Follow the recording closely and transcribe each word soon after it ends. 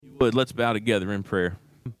But let's bow together in prayer.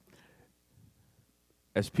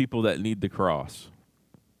 As people that need the cross,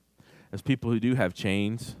 as people who do have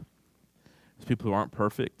chains, as people who aren't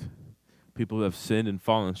perfect, people who have sinned and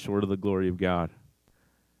fallen short of the glory of God,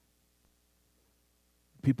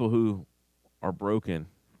 people who are broken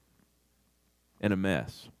and a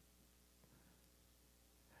mess.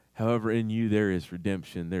 However, in you there is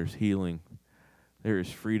redemption, there's healing, there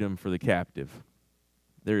is freedom for the captive,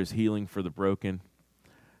 there is healing for the broken.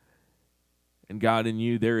 And God, in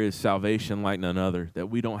you there is salvation like none other, that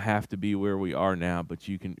we don't have to be where we are now, but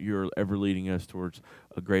you're ever leading us towards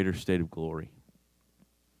a greater state of glory.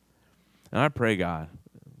 And I pray, God,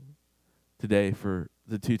 today for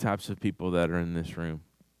the two types of people that are in this room.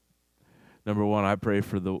 Number one, I pray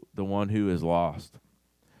for the one who is lost,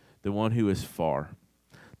 the one who is far,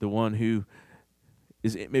 the one who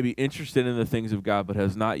is maybe interested in the things of God but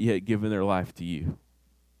has not yet given their life to you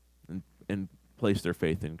and place their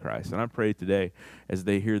faith in Christ. And I pray today as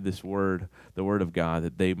they hear this word, the word of God,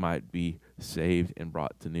 that they might be saved and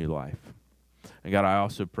brought to new life. And God, I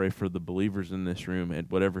also pray for the believers in this room at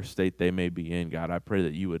whatever state they may be in. God, I pray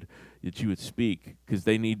that you would speak, because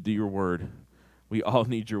they need your word. We all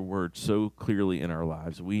need your word so clearly in our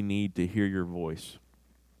lives. We need to hear your voice.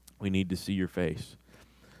 We need to see your face.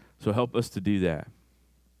 So help us to do that.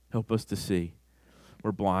 Help us to see.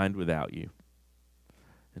 We're blind without you.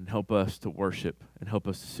 And help us to worship, and help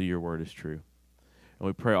us to see your word is true. And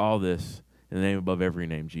we pray all this in the name above every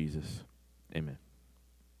name, Jesus. Amen.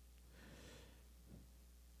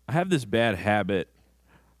 I have this bad habit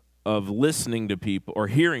of listening to people or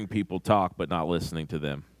hearing people talk but not listening to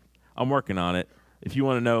them. I'm working on it. If you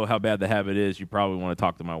want to know how bad the habit is, you probably want to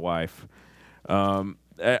talk to my wife.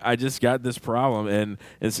 I just got this problem, and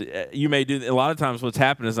you may do. A lot of times, what's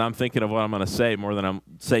happened is I'm thinking of what I'm going to say more than I'm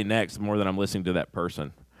listening to that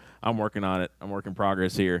person. I'm working on it. I'm work in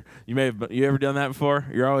progress here. You ever done that before?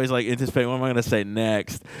 You're always like anticipating, what am I going to say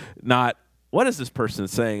next? Not, what is this person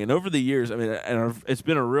saying? And over the years, it's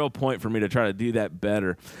been a real point for me to try to do that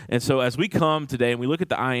better. And so as we come today and we look at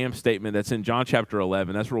the I am statement that's in John chapter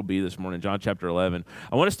 11, that's where we'll be this morning, John chapter 11.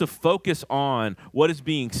 I want us to focus on what is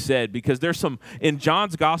being said, because in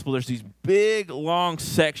John's gospel, there's these big, long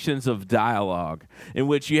sections of dialogue in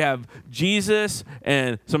which you have Jesus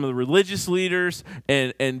and some of the religious leaders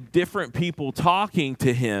and different people talking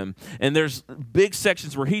to him. And there's big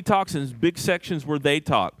sections where he talks and big sections where they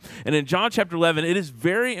talk. And in John chapter 11, it is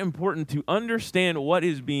very important to understand what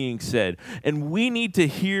is being said. And we need to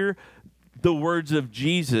hear the words of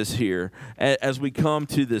Jesus here as we come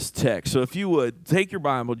to this text. So if you would, take your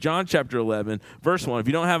Bible, John chapter 11, verse 1. If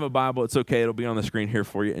you don't have a Bible, it's okay. It'll be on the screen here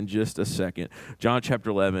for you in just a second. John chapter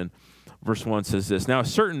 11, verse 1 says this. Now a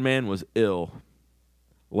certain man was ill,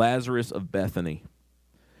 Lazarus of Bethany,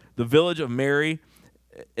 the village of Mary,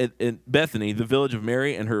 in Bethany, the village of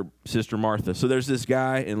Mary and her sister Martha. So there's this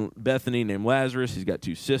guy in Bethany named Lazarus. He's got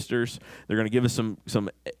two sisters. They're going to give us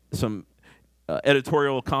some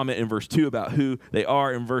editorial comment in verse 2 about who they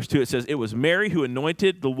are. In verse 2, it says, it was Mary who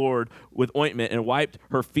anointed the Lord with ointment and wiped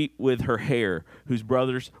her feet with her hair, whose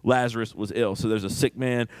brother Lazarus was ill. So there's a sick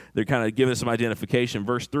man. They're kind of giving us some identification.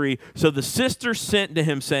 Verse 3, so the sisters sent to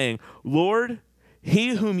him saying, Lord,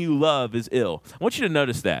 he whom you love is ill. I want you to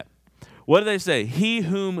notice that. What do they say? He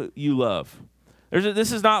whom you love.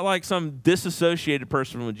 This is not like some disassociated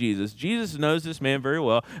person from Jesus. Jesus knows this man very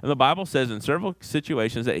well, and the Bible says in several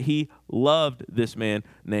situations that he loved this man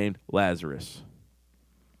named Lazarus.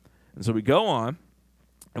 And so we go on,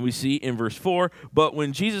 and we see in verse 4, but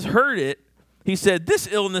when Jesus heard it, he said, this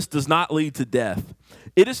illness does not lead to death.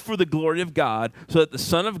 It is for the glory of God, so that the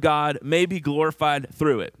Son of God may be glorified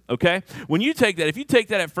through it. Okay? When you take that, if you take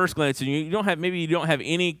that at first glance and you don't have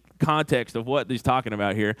any context of what he's talking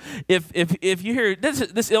about here, if you hear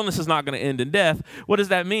this illness is not going to end in death, what does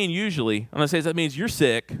that mean usually? I'm going to say that means you're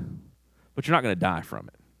sick, but you're not going to die from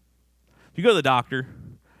it. If you go to the doctor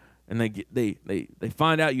and they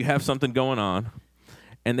find out you have something going on,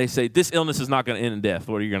 and they say, this illness is not going to end in death,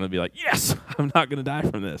 what are you going to be like? Yes, I'm not going to die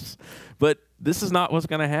from this. But this is not what's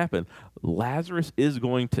going to happen. Lazarus is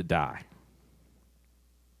going to die.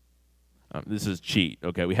 This is cheat,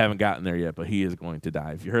 okay? We haven't gotten there yet, but he is going to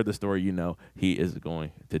die. If you heard the story, you know he is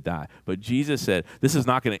going to die. But Jesus said, this is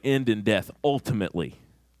not going to end in death ultimately.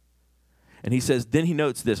 And he says, then he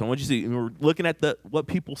notes this. I want you to see, we're looking at what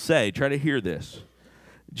people say. Try to hear this.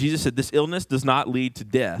 Jesus said, this illness does not lead to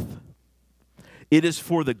death. It is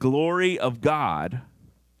for the glory of God,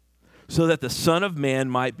 so that the Son of Man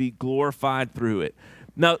might be glorified through it.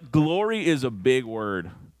 Now, glory is a big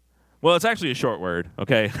word, Well, it's actually a short word,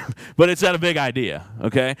 okay? But it's got a big idea,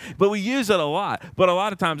 okay? But we use it a lot. But a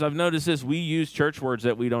lot of times I've noticed this, we use church words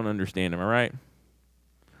that we don't understand. Am I right?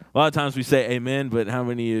 A lot of times we say amen, but how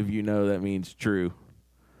many of you know that means true?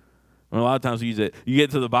 Well, a lot of times we use it. You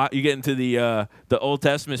get into the Old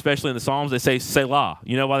Testament, especially in the Psalms, they say Selah.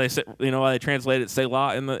 You know why they translate it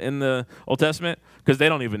Selah in the Old Testament? Because they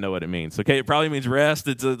don't even know what it means. Okay, it probably means rest.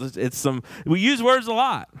 We use words a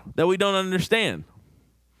lot that we don't understand.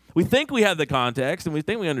 We think we have the context and we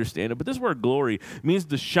think we understand it, but this word glory means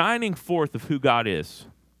the shining forth of who God is.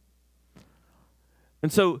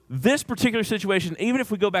 And so this particular situation, even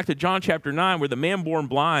if we go back to John chapter 9, where the man born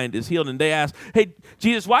blind is healed, and they ask, hey,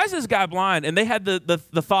 Jesus, why is this guy blind? And they had the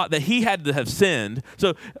thought that he had to have sinned.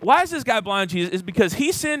 So why is this guy blind, Jesus? Is because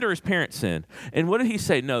he sinned or his parents sinned? And what did he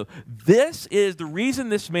say? No, this is the reason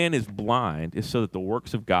this man is blind is so that the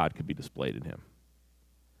works of God could be displayed in him.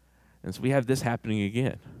 And so we have this happening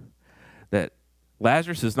again, that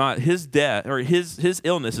Lazarus is not, his death, or his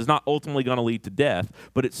illness is not ultimately going to lead to death,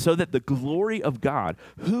 but it's so that the glory of God,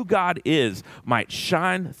 who God is, might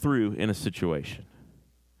shine through in a situation.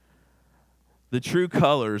 The true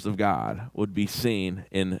colors of God would be seen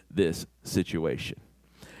in this situation.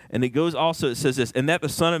 And it says this, and that the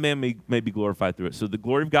Son of Man may be glorified through it. So the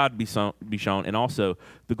glory of God be shown, and also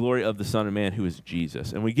the glory of the Son of Man, who is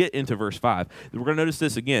Jesus. And we get into verse 5. We're going to notice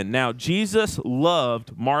this again. Now, Jesus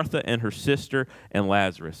loved Martha and her sister and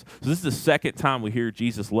Lazarus. So this is the second time we hear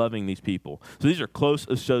Jesus loving these people. So these are close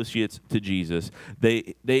associates to Jesus.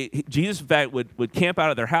 Jesus, in fact, would camp out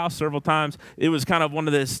at their house several times. It was kind of one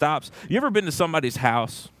of those stops. You ever been to somebody's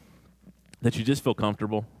house that you just feel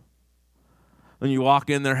comfortable? When you walk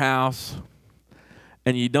in their house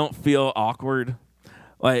and you don't feel awkward.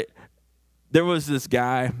 Like, there was this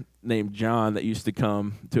guy named John that used to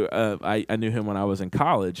come to, I knew him when I was in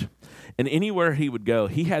college. And anywhere he would go,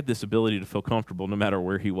 he had this ability to feel comfortable no matter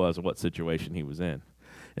where he was or what situation he was in.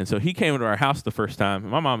 And so he came into our house the first time.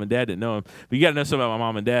 My mom and dad didn't know him. But you got to know something about my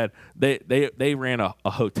mom and dad. They ran a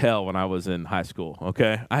hotel when I was in high school,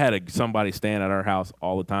 okay? I had somebody staying at our house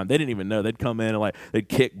all the time. They didn't even know. They'd come in and, they'd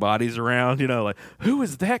kick bodies around, like, who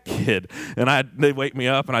is that kid? And they'd wake me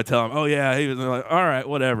up, and I'd tell them, oh, yeah, he was. And they're like, all right,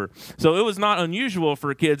 whatever. So it was not unusual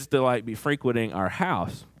for kids to, be frequenting our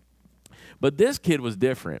house. But this kid was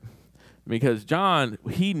different. Because John,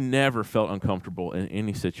 he never felt uncomfortable in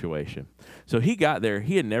any situation. So he got there.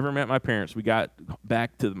 He had never met my parents. We got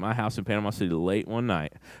back to my house in Panama City late one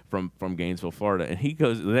night from Gainesville, Florida. And he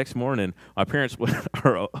goes, the next morning, my parents,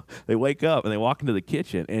 they wake up and they walk into the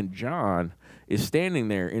kitchen. And John is standing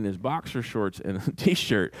there in his boxer shorts and a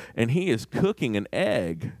T-shirt. And he is cooking an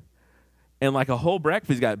egg. And a whole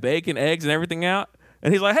breakfast. He's got bacon, eggs, and everything out.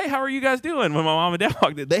 And he's like, hey, how are you guys doing? When my mom and dad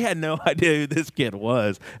walked in, they had no idea who this kid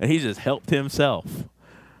was. And he just helped himself.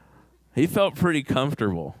 He felt pretty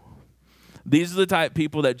comfortable. These are the type of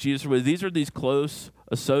people that Jesus was. These are these close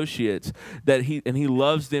associates that he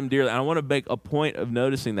loves them dearly. And I want to make a point of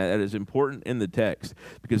noticing that is important in the text.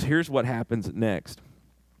 Because here's what happens next.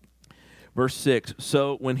 Verse 6,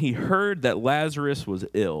 so when he heard that Lazarus was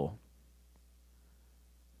ill,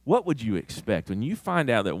 what would you expect when you find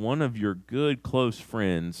out that one of your good, close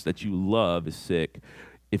friends that you love is sick?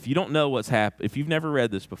 If you don't know what's happened, if you've never read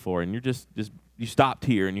this before and you're just you stopped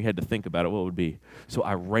here and you had to think about it, what would it be? So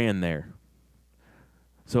I ran there.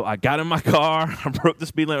 So I got in my car. I broke the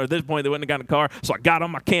speed limit. At this point, they wouldn't have gotten a car. So I got on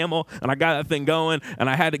my camel and I got that thing going and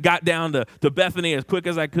I got down to Bethany as quick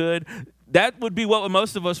as I could. That would be what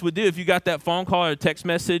most of us would do if you got that phone call or text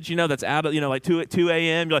message, that's out of, 2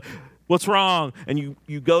 a.m. You're like, what's wrong? And you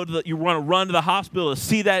want to run to the hospital to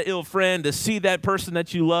see that ill friend, to see that person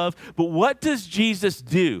that you love. But what does Jesus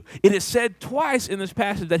do? It is said twice in this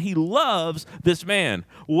passage that he loves this man.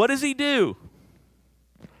 What does he do?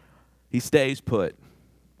 He stays put.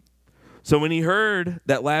 So when he heard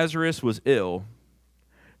that Lazarus was ill,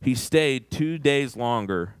 he stayed 2 days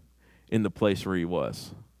longer in the place where he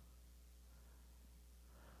was.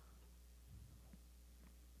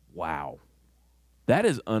 Wow. That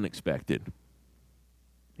is unexpected.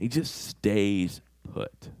 He just stays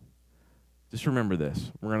put. Just remember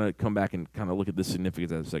this. We're going to come back and kind of look at the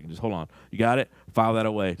significance in a second. Just hold on. You got it? File that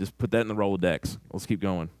away. Just put that in the Rolodex. Let's keep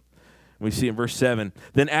going. We see in verse 7,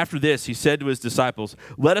 then after this, he said to his disciples,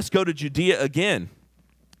 let us go to Judea again.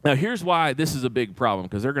 Now, here's why this is a big problem,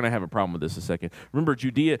 because they're going to have a problem with this in a second. Remember,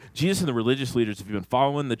 Judea, Jesus and the religious leaders, if you've been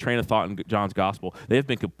following the train of thought in John's gospel, they've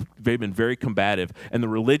been very combative. And the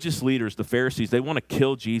religious leaders, the Pharisees, they want to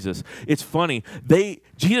kill Jesus. It's funny.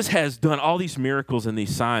 Jesus has done all these miracles and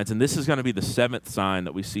these signs, and this is going to be the 7th sign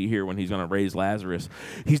that we see here when he's going to raise Lazarus.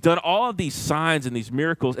 He's done all of these signs and these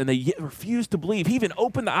miracles, and they yet refuse to believe. He even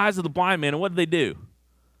opened the eyes of the blind man, and what did?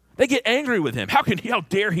 They get angry with him. How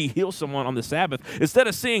dare he heal someone on the Sabbath instead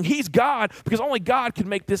of seeing he's God, because only God can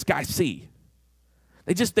make this guy see.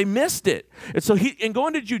 They missed it. And so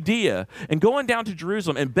going to Judea and going down to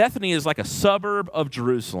Jerusalem, and Bethany is like a suburb of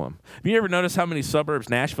Jerusalem. Have you ever noticed how many suburbs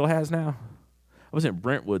Nashville has now? I was in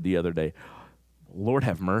Brentwood the other day. Lord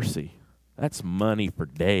have mercy. That's money for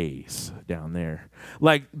days down there.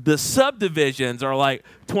 Like, the subdivisions are like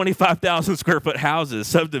 25,000 square foot houses,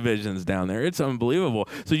 subdivisions down there. It's unbelievable.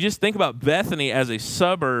 So you just think about Bethany as a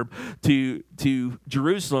suburb to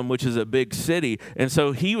Jerusalem, which is a big city. And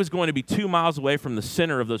so he was going to be 2 miles away from the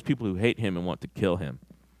center of those people who hate him and want to kill him.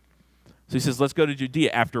 So he says, let's go to Judea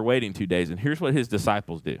after waiting 2 days. And here's what his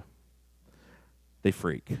disciples do. They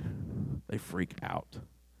freak out.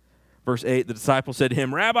 Verse 8, the disciples said to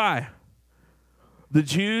him, Rabbi, the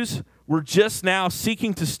Jews were just now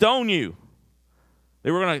seeking to stone you.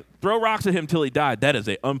 They were going to throw rocks at him until he died. That is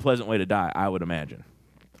an unpleasant way to die, I would imagine.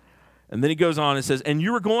 And then he goes on and says,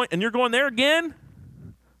 you're going there again?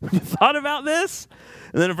 You thought about this?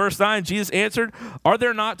 And then in verse 9, Jesus answered, Are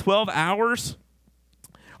there not 12 hours?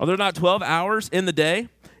 Are there not 12 hours in the day?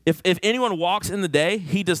 If anyone walks in the day,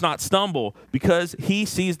 he does not stumble because he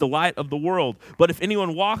sees the light of the world. But if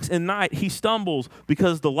anyone walks in night, he stumbles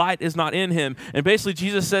because the light is not in him. And basically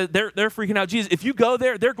Jesus said, they're freaking out. Jesus, if you go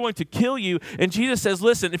there, they're going to kill you. And Jesus says,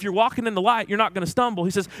 listen, if you're walking in the light, you're not going to stumble.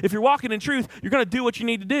 He says, if you're walking in truth, you're going to do what you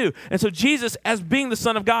need to do. And so Jesus, as being the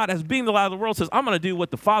Son of God, as being the light of the world, says, I'm going to do what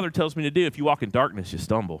the Father tells me to do. If you walk in darkness, you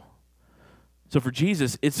stumble. So for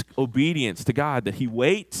Jesus, it's obedience to God that he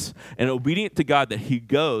waits, and obedient to God that he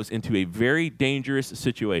goes into a very dangerous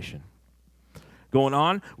situation. Going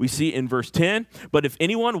on, we see in verse 10, but if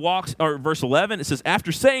anyone walks, or verse 11, it says,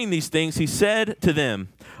 after saying these things, he said to them,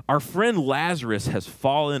 our friend Lazarus has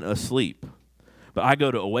fallen asleep, but I go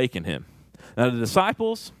to awaken him. Now the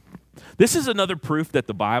disciples, this is another proof that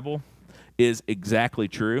the Bible is exactly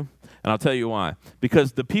true, and I'll tell you why.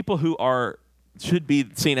 Because the people who should be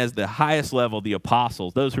seen as the highest level, the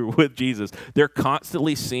apostles, those who are with Jesus, they're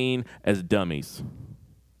constantly seen as dummies.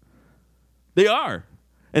 They are.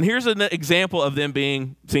 And here's an example of them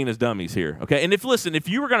being seen as dummies here, okay? And if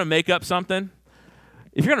you were going to make up something,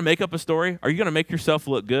 if you're going to make up a story, are you going to make yourself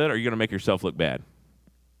look good, or are you going to make yourself look bad?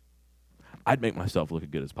 I'd make myself look as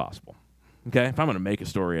good as possible. Okay, if I'm going to make a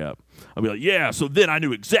story up, I'll be like, yeah, so then I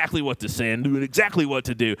knew exactly what to say and knew exactly what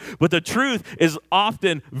to do. But the truth is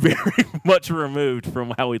often very much removed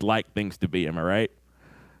from how we'd like things to be. Am I right?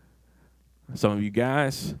 Some of you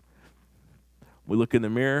guys, we look in the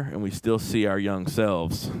mirror and we still see our young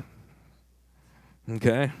selves.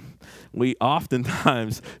 Okay? We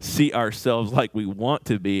oftentimes see ourselves like we want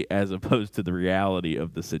to be as opposed to the reality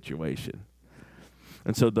of the situation.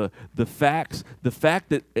 And so the fact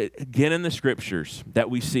that, again, in the scriptures that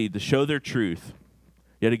we see to show their truth,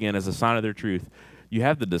 yet again, as a sign of their truth, you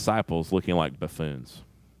have the disciples looking like buffoons,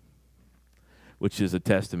 which is a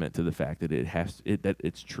testament to the fact that that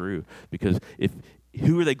it's true. Because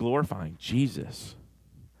who are they glorifying? Jesus,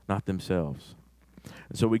 not themselves.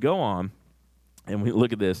 And so we go on, and we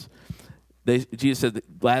look at this. Jesus said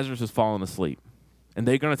that Lazarus has fallen asleep, and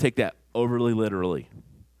they're going to take that overly literally.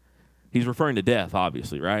 He's referring to death,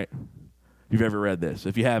 obviously, right? If you've ever read this.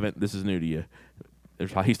 If you haven't, this is new to you.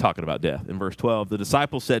 He's talking about death. In verse 12, the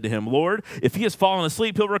disciples said to him, Lord, if he has fallen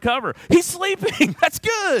asleep, he'll recover. He's sleeping. That's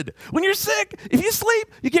good. When you're sick, if you sleep,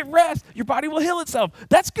 you get rest. Your body will heal itself.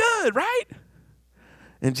 That's good, right?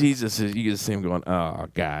 And Jesus, you can see him going, oh,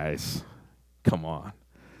 guys, come on.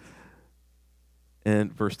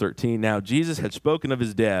 And verse 13, now Jesus had spoken of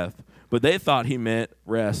his death, but they thought he meant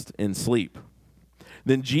rest in sleep.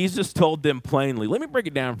 Then Jesus told them plainly, let me break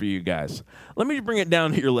it down for you guys. Let me bring it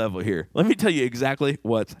down to your level here. Let me tell you exactly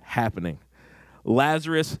what's happening.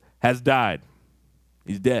 Lazarus has died.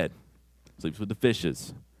 He's dead. Sleeps with the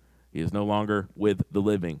fishes. He is no longer with the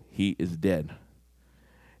living. He is dead.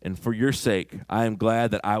 And for your sake, I am glad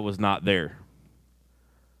that I was not there.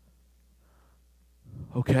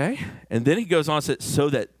 Okay? And then he goes on and says,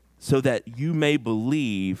 so that you may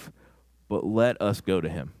believe, but let us go to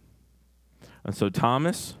him. And so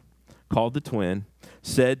Thomas, called the twin,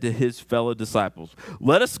 said to his fellow disciples,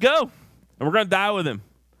 let us go, and we're going to die with him.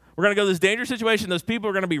 We're going to go to this dangerous situation. Those people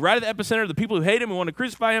are going to be right at the epicenter. The people who hate him and want to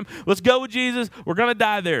crucify him. Let's go with Jesus. We're going to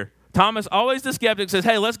die there. Thomas, always the skeptic, says,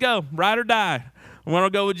 hey, let's go. Ride or die. I'm going to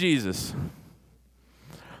go with Jesus.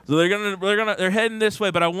 So they're heading this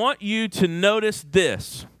way. But I want you to notice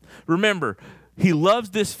this. Remember, he loves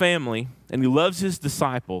this family and he loves his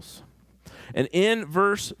disciples. And in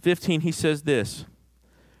verse 15, he says this.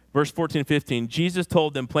 Verse 14 and 15, Jesus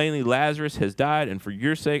told them plainly, Lazarus has died, and for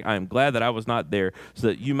your sake I am glad that I was not there, so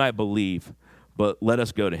that you might believe, but let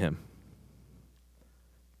us go to him.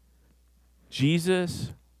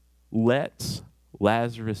 Jesus lets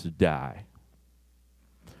Lazarus die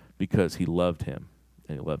because he loved him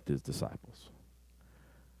and he loved his disciples.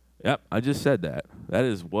 Yep, I just said that. That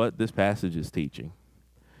is what this passage is teaching.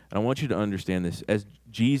 And I want you to understand this. As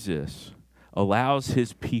Jesus allows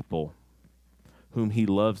his people whom he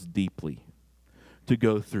loves deeply, to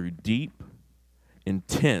go through deep,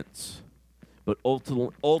 intense, but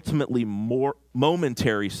ultimately more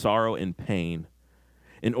momentary sorrow and pain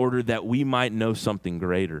in order that we might know something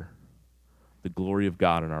greater, the glory of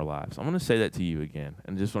God in our lives. I'm going to say that to you again,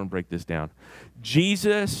 and just want to break this down.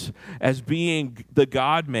 Jesus, as being the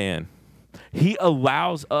God-man, he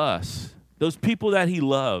allows us, those people that he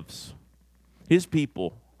loves, his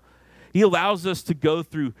people, he allows us to go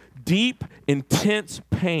through deep, intense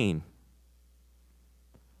pain,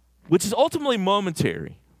 which is ultimately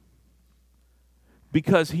momentary,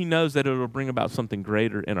 because he knows that it will bring about something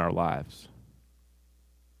greater in our lives.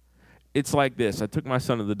 It's like this. I took my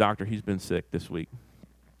son to the doctor. He's been sick this week.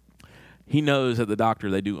 He knows at the doctor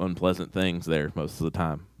they do unpleasant things there most of the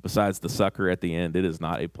time. Besides the sucker at the end, it is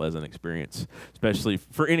not a pleasant experience, especially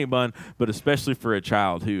for anyone, but especially for a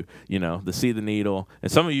child who, to see the needle.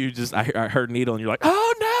 And some of you I heard needle and you're like,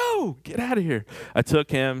 oh no, get out of here. I took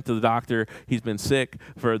him to the doctor. He's been sick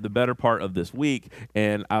for the better part of this week.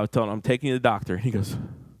 And I told him, I'm taking you to the doctor. And he goes,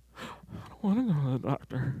 I don't want to go to the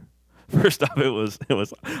doctor. First off, it was,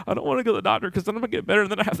 I don't want to go to the doctor because then I'm going to get better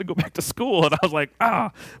and then I have to go back to school. And I was like,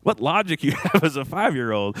 what logic you have as a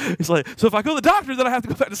 5-year-old. He's like, so if I go to the doctor, then I have to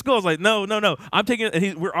go back to school. I was like, no. I'm taking it.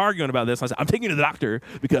 And we're arguing about this. I said, I'm taking you to the doctor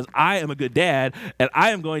because I am a good dad and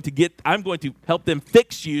I'm going to help them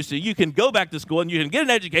fix you so you can go back to school and you can get an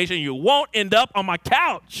education and you won't end up on my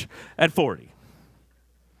couch at 40.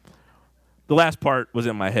 The last part was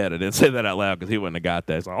in my head. I didn't say that out loud because he wouldn't have got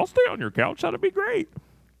that. He's like, I'll stay on your couch. That'd be great.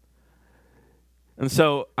 And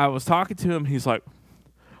so I was talking to him. He's like,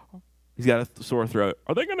 he's got a sore throat.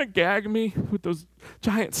 Are they going to gag me with those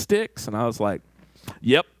giant sticks? And I was like,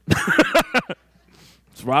 yep.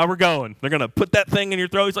 That's why we're going. They're going to put that thing in your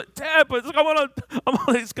throat. He's like, Dad, but I'm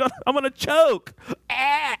going to choke.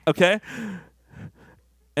 Okay.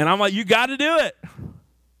 And I'm like, you got to do it.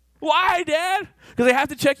 Why, Dad? Because they have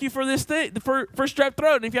to check you for this thing, for strep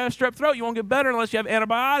throat. And if you have strep throat, you won't get better unless you have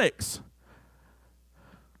antibiotics.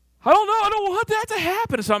 I don't know. I don't want that to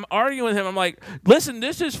happen. So I'm arguing with him. I'm like, listen,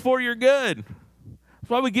 this is for your good. That's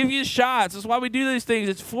why we give you shots. That's why we do these things.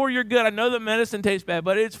 It's for your good. I know that medicine tastes bad,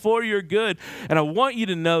 but it's for your good. And I want you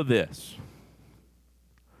to know this.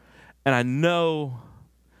 And I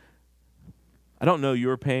don't know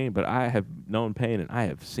your pain, but I have known pain and I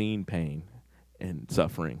have seen pain and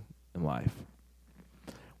suffering in life.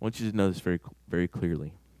 I want you to know this very, very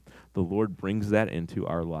clearly. The Lord brings that into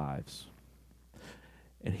our lives.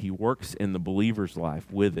 And he works in the believer's life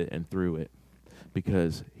with it and through it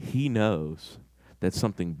because he knows that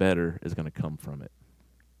something better is going to come from it.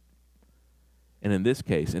 And in this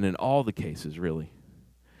case, and in all the cases really,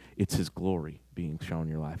 it's his glory being shown in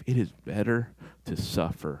your life. It is better to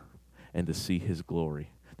suffer and to see his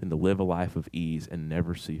glory than to live a life of ease and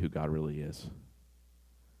never see who God really is.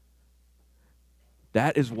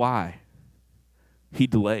 That is why he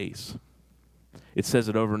delays. It says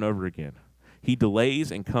it over and over again. He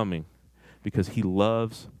delays in coming because he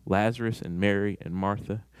loves Lazarus and Mary and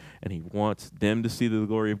Martha, and he wants them to see the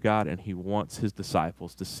glory of God, and he wants his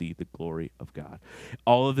disciples to see the glory of God.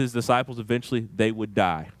 All of his disciples, eventually, they would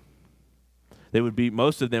die.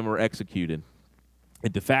 Most of them were executed.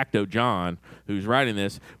 And de facto, John, who's writing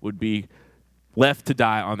this, would be left to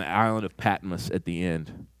die on the island of Patmos at the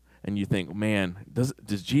end. And you think, man, does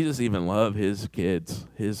Jesus even love his kids,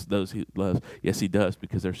 those he loves? Yes, he does,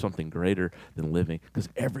 because there's something greater than living, because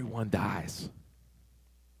everyone dies.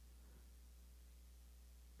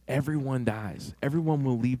 Everyone dies. Everyone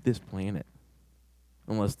will leave this planet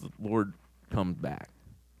unless the Lord comes back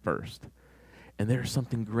first. And there's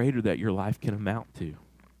something greater that your life can amount to.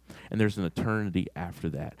 And there's an eternity after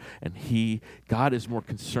that. And God is more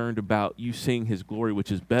concerned about you seeing his glory,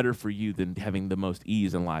 which is better for you than having the most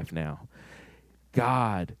ease in life now.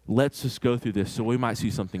 God lets us go through this so we might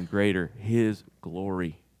see something greater, his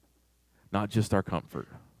glory not just our comfort.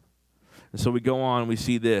 And so we go on, we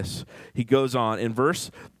see this. He goes on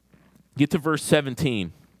get to verse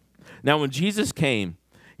 17. Now when Jesus came,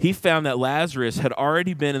 he found that Lazarus had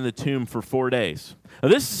already been in the tomb for 4 days. Now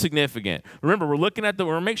this is significant. Remember,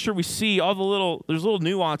 we're make sure we see there's little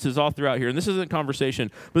nuances all throughout here. And this isn't conversation,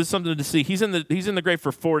 but it's something to see. He's in the grave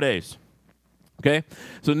for 4 days. Okay?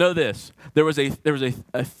 So know this. There was a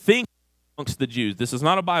thing amongst the Jews. This is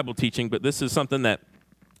not a Bible teaching, but this is something that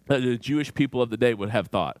the Jewish people of the day would have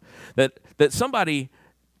thought. That somebody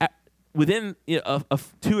within a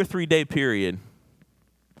 2 or 3 day period,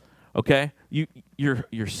 okay,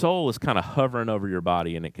 your soul is kind of hovering over your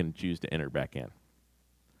body and it can choose to enter back in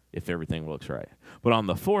if everything looks right. But on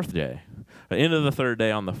the 4th day, the end of the 3rd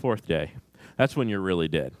day, on the 4th day, that's when you're really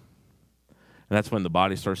dead. And that's when the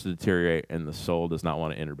body starts to deteriorate and the soul does not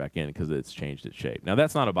want to enter back in because it's changed its shape. Now,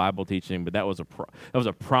 that's not a Bible teaching, but that was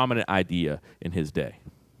a prominent idea in his day.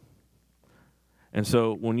 And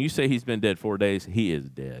so when you say he's been dead 4 days, he is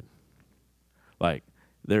dead. Like,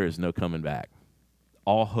 there is no coming back.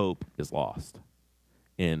 All hope is lost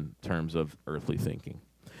in terms of earthly thinking.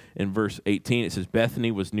 In verse 18, it says,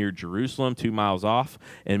 Bethany was near Jerusalem, 2 miles off,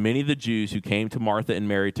 and many of the Jews who came to Martha and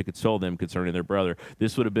Mary to console them concerning their brother.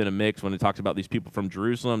 This would have been a mix when it talks about these people from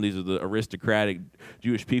Jerusalem. These are the aristocratic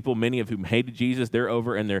Jewish people, many of whom hated Jesus. They're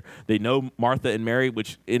over, and they know Martha and Mary,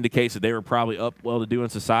 which indicates that they were probably up well-to-do in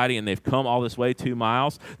society, and they've come all this way, 2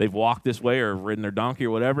 miles. They've walked this way or ridden their donkey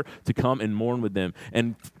or whatever to come and mourn with them.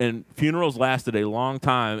 And funerals lasted a long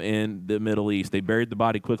time in the Middle East. They buried the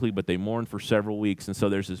body quickly, but they mourned for several weeks, and so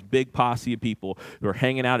there's this big posse of people who are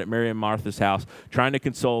hanging out at Mary and Martha's house, trying to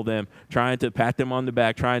console them, trying to pat them on the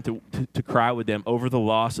back, trying to cry with them over the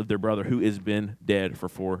loss of their brother who has been dead for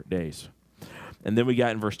 4 days. And then we got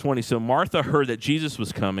in verse 20, so Martha heard that Jesus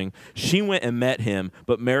was coming. She went and met him,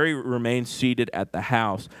 but Mary remained seated at the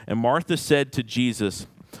house. And Martha said to Jesus,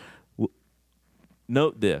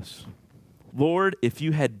 note this, Lord, if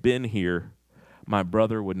you had been here, my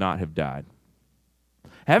brother would not have died.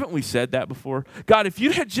 Haven't we said that before? God, if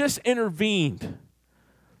you had just intervened,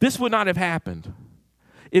 this would not have happened.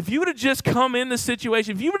 If you would have just come in the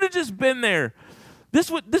situation, if you would have just been there,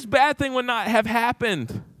 this bad thing would not have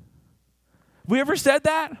happened. Have we ever said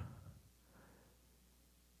that?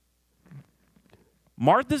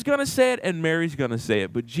 Martha's going to say it and Mary's going to say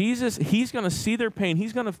it. But Jesus, he's going to see their pain.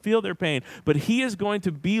 He's going to feel their pain. But he is going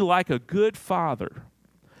to be like a good father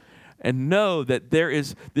and know that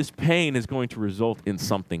this pain is going to result in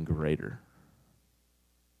something greater.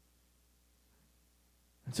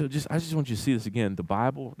 And so I just want you to see this again. The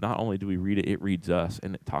Bible, not only do we read it, it reads us,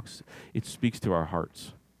 and it speaks to our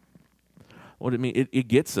hearts. What it means, it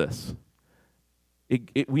gets us.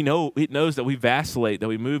 It knows that we vacillate, that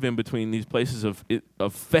we move in between these places of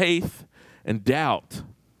faith and doubt.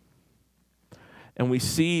 And we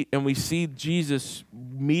see Jesus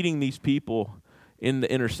meeting these people in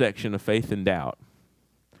the intersection of faith and doubt,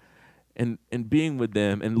 and being with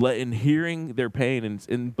them and hearing their pain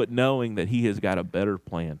but knowing that he has got a better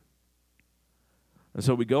plan. And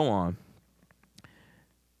so we go on.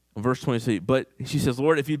 Verse 23, but she says,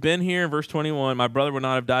 Lord, if you'd been here, verse 21, my brother would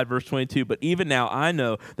not have died, verse 22, but even now I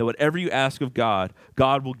know that whatever you ask of God,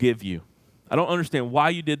 God will give you. I don't understand why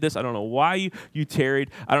you did this. I don't know why you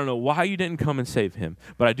tarried. I don't know why you didn't come and save him.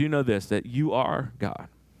 But I do know this, that you are God.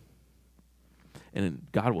 And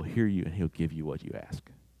God will hear you and he'll give you what you ask.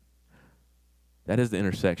 That is the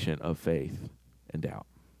intersection of faith and doubt.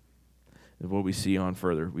 And what we see on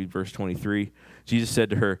further, read verse 23. Jesus said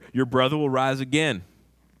to her, your brother will rise again.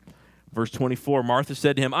 Verse 24, Martha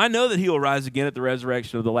said to him, I know that he will rise again at the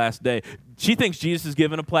resurrection of the last day. She thinks Jesus is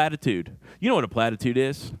giving a platitude. You know what a platitude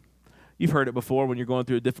is? You've heard it before when you're going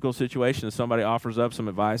through a difficult situation and somebody offers up some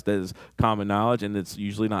advice that is common knowledge and it's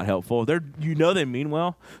usually not helpful. They mean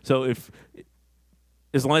well. So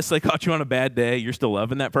unless they caught you on a bad day, you're still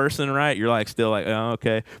loving that person, right? You're still like, oh,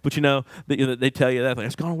 okay. But they tell you that,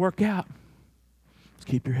 it's going to work out. Just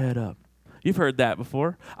keep your head up. You've heard that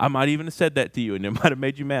before. I might even have said that to you, and it might have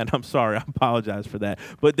made you mad. I'm sorry. I apologize for that.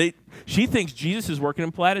 But she thinks Jesus is working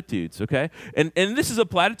in platitudes, okay? And this is a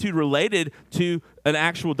platitude related to an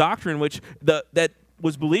actual doctrine which that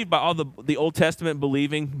was believed by all the Old Testament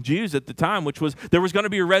believing Jews at the time, which was there was going to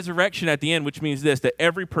be a resurrection at the end, which means this, that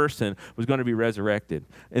every person was going to be resurrected.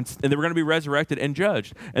 And they were going to be resurrected and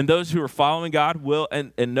judged. And those who are following God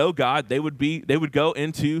and know God, they would go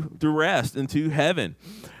into the rest, into heaven.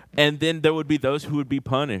 And then there would be those who would be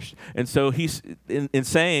punished. And so he's in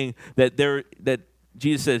saying that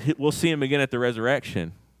Jesus said we'll see him again at the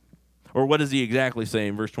resurrection. Or what does he exactly say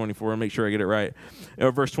in verse 24? I'll make sure I get it right.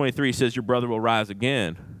 Verse 23 says, your brother will rise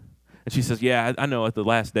again. And she says, yeah, I know at the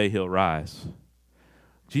last day he'll rise.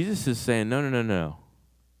 Jesus is saying, no.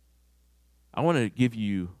 I want to give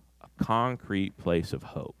you a concrete place of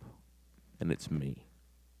hope, and it's me.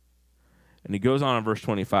 And he goes on in verse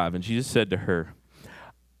 25, and Jesus said to her,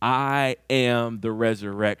 I am the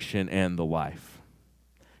resurrection and the life.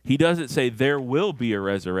 He doesn't say there will be a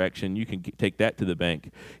resurrection. You can take that to the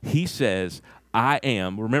bank. He says, I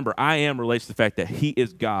am. Remember, I am relates to the fact that he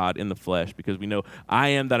is God in the flesh, because we know I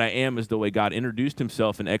am that I am is the way God introduced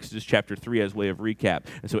himself in Exodus chapter 3 as way of recap.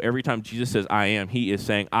 And so every time Jesus says I am, he is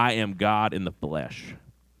saying I am God in the flesh.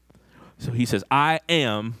 So he says, I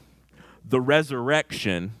am the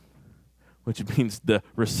resurrection, which means the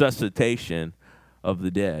resuscitation of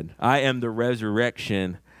the dead. I am the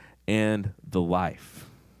resurrection and the life.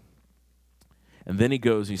 And then he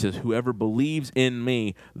goes, he says, whoever believes in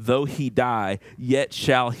me, though he die, yet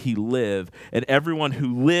shall he live. And everyone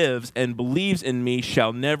who lives and believes in me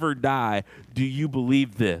shall never die. Do you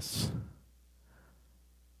believe this?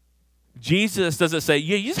 Jesus doesn't say,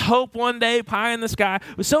 yeah, you just hope one day, pie in the sky.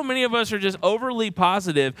 But so many of us are just overly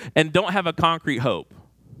positive and don't have a concrete hope.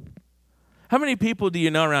 How many people do you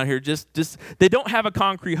know around here just they don't have a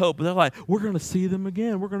concrete hope? They're like, we're going to see them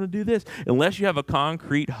again. We're going to do this. Unless you have a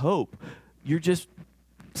concrete hope, you're just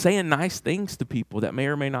saying nice things to people that may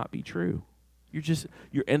or may not be true.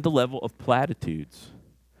 You're in the level of platitudes.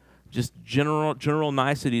 Just general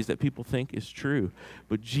niceties that people think is true.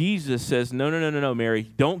 But Jesus says, no, Mary,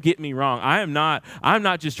 don't get me wrong. I'm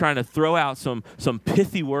not just trying to throw out some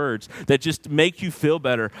pithy words that just make you feel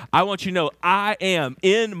better. I want you to know I am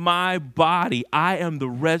in my body. I am the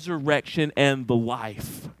resurrection and the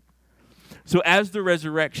life. So as the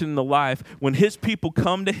resurrection and the life, when his people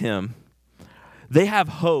come to him, they have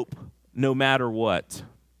hope no matter what.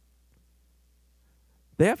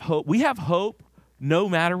 They have hope. We have hope no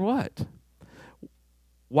matter what.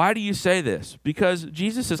 Why do you say this? Because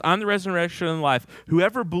Jesus says, I'm the resurrection and life.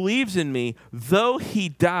 Whoever believes in me, though he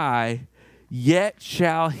die, yet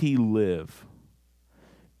shall he live.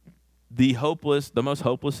 The most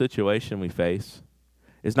hopeless situation we face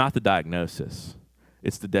is not the diagnosis.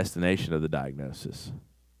 It's the destination of the diagnosis.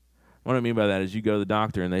 What I mean by that is you go to the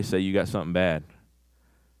doctor and they say you got something bad.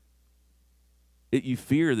 You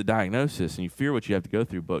fear the diagnosis and you fear what you have to go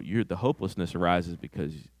through, but the hopelessness arises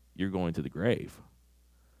because you're going to the grave.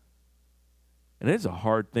 And it's a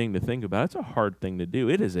hard thing to think about. It's a hard thing to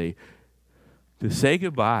do. To say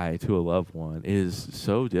goodbye to a loved one is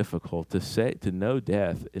so difficult. To know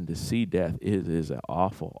death and to see death is an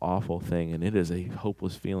awful, awful thing, and it is a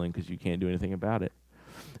hopeless feeling because you can't do anything about it.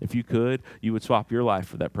 If you could, you would swap your life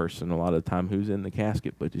for that person a lot of the time who's in the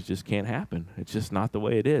casket, but it just can't happen. It's just not the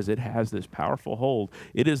way it is. It has this powerful hold.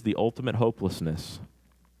 It is the ultimate hopelessness.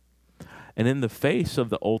 And in the face of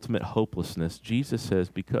the ultimate hopelessness, Jesus says,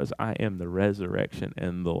 because I am the resurrection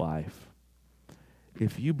and the life,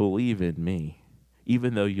 if you believe in me,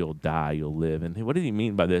 even though you'll die, you'll live. And what did he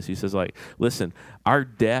mean by this? He says, listen, our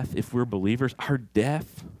death, if we're believers, our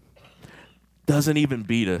death doesn't even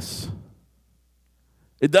beat us.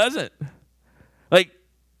 It doesn't.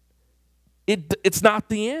 It's not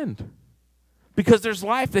the end. Because there's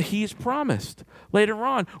life that he's promised later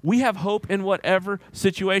on. We have hope in whatever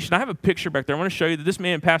situation. I have a picture back there. I want to show you that this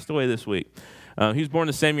man passed away this week. He was born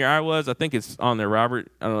the same year I was. I think it's on there,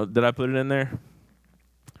 Robert. I don't know, did I put it in there?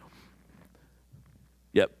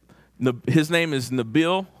 Yep. His name is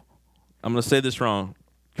Nabil. I'm going to say this wrong.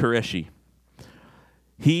 Qureshi.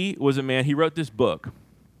 He was a man, he wrote this book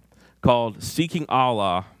called Seeking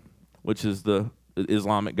Allah, which is the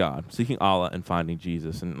Islamic God, Seeking Allah and Finding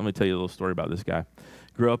Jesus. And let me tell you a little story about this guy.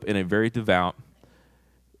 Grew up in a very devout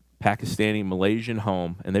Pakistani Malaysian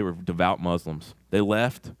home, and they were devout Muslims. They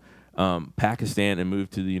left Pakistan and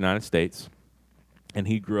moved to the United States, and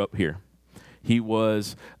he grew up here. He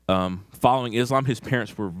was following Islam. His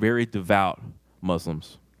parents were very devout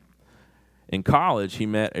Muslims. In college, he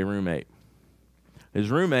met a roommate. His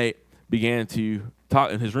roommate began to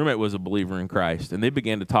talk, and his roommate was a believer in Christ, and they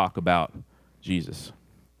began to talk about Jesus.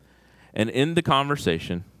 And in the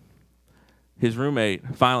conversation, his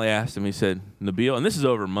roommate finally asked him, he said, Nabil, and this is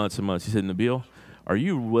over months and months, he said, Nabil, are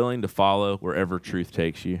you willing to follow wherever truth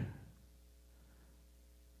takes you?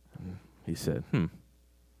 And he said,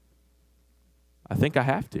 I think I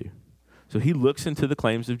have to. So he looks into the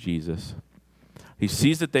claims of Jesus. He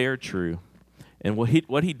sees that they are true. And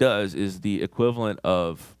what he does is the equivalent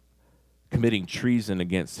of committing treason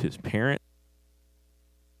against his parent.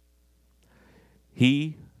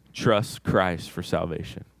 He trusts Christ for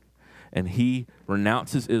salvation. And he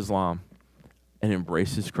renounces Islam and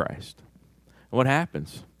embraces Christ. And what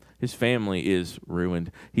happens? His family is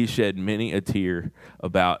ruined. He shed many a tear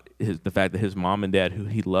about the fact that his mom and dad, who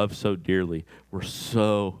he loved so dearly, were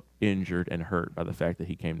so injured and hurt by the fact that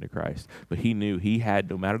he came to Christ. But he knew he had,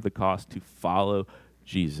 no matter the cost, to follow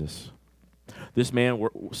Jesus. This man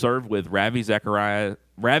served with Ravi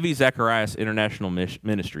Zacharias International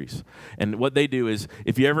Ministries, and what they do is,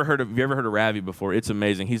 if you ever heard of Ravi before, it's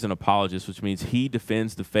amazing. He's an apologist, which means he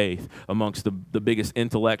defends the faith amongst the biggest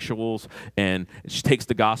intellectuals, and takes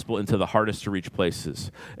the gospel into the hardest to reach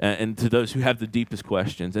places, and to those who have the deepest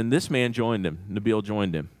questions. And this man joined him. Nabil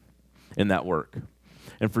joined him in that work.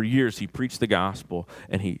 And for years, he preached the gospel,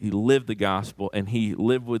 and he lived the gospel, and he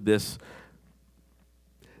lived with this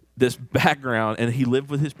background, and he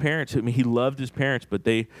lived with his parents. I mean, he loved his parents, but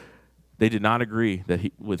they did not agree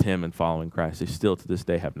with him in following Christ. They still, to this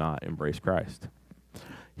day, have not embraced Christ.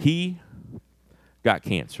 He got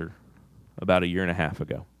cancer about 1.5 years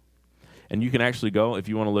ago. And you can actually go, if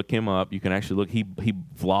you want to look him up, you can actually look. He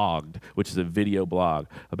vlogged, which is a video blog,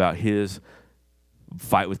 about his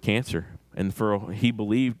fight with cancer. And he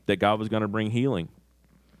believed that God was going to bring healing.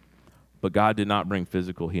 But God did not bring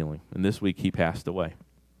physical healing. And this week, he passed away.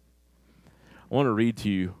 I want to read to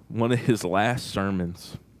you one of his last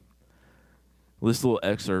sermons. This little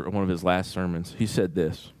excerpt of one of his last sermons. He said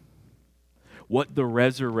this: what the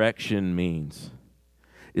resurrection means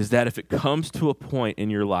is that if it comes to a point in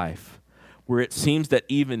your life where it seems that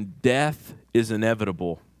even death is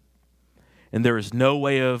inevitable and there is no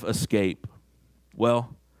way of escape,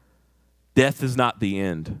 well, death is not the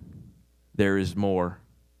end. There is more.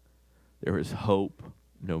 There is hope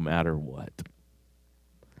no matter what.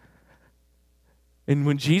 And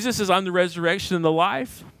when Jesus is on the resurrection and the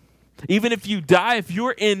life, even if you die, if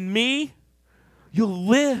you're in me, you'll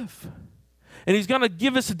live. And he's going to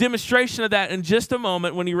give us a demonstration of that in just a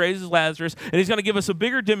moment when he raises Lazarus. And he's going to give us a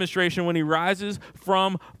bigger demonstration when he rises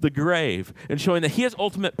from the grave, and showing that he has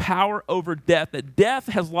ultimate power over death, that death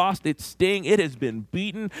has lost its sting. It has been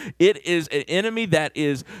beaten. It is an enemy that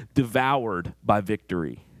is devoured by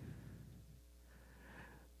victory.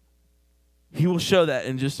 He will show that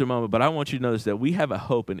in just a moment, but I want you to notice that we have a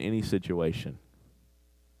hope in any situation.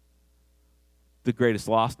 The greatest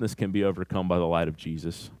lostness can be overcome by the light of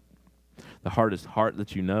Jesus. The hardest heart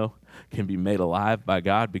that you know can be made alive by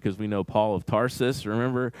God, because we know Paul of Tarsus,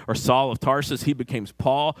 remember, or Saul of Tarsus, he becomes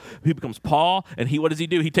Paul, and what does he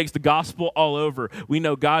do? He takes the gospel all over. We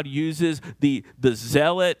know God uses the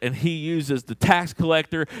zealot, and he uses the tax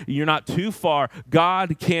collector. You're not too far.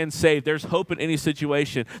 God can save. There's hope in any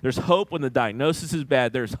situation. There's hope when the diagnosis is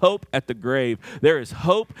bad. There's hope at the grave. There is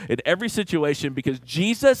hope in every situation, because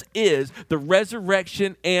Jesus is the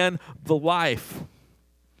resurrection and the life.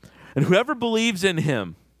 And whoever believes in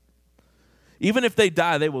him, even if they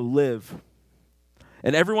die, they will live.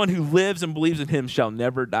 And everyone who lives and believes in him shall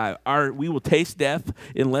never die. We will taste death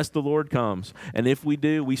unless the Lord comes. And if we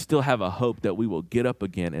do, we still have a hope that we will get up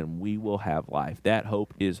again and we will have life. That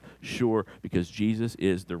hope is sure, because Jesus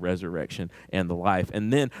is the resurrection and the life.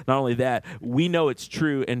 And then, not only that, we know it's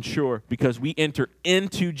true and sure because we enter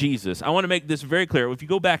into Jesus. I want to make this very clear. If you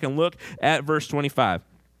go back and look at verse 25.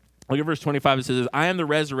 Look at verse 25. It says, I am the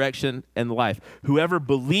resurrection and the life. Whoever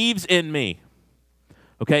believes in me.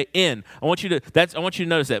 Okay, in. I want you to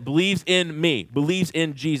notice that. Believes in me. Believes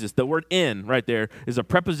in Jesus. The word in right there is a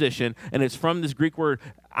preposition, and it's from this Greek word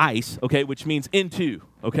eis, okay, which means into.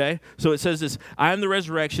 Okay? So it says this, I am the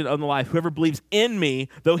resurrection and the life. Whoever believes in me,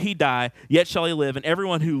 though he die, yet shall he live. And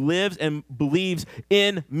everyone who lives and believes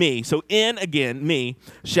in me, so in again, me,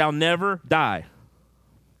 shall never die.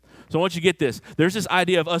 So I want you to get this. There's this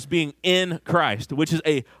idea of us being in Christ, which is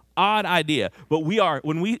a odd idea. But we are,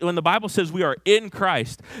 when the Bible says we are in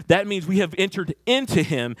Christ, that means we have entered into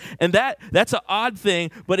him. And that's an odd thing,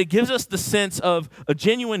 but it gives us the sense of a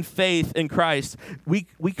genuine faith in Christ. We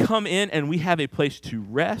come in and we have a place to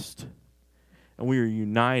rest, and we are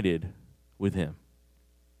united with him.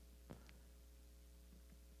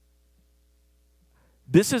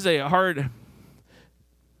 This is a hard...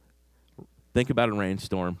 Think about a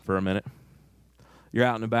rainstorm for a minute. You're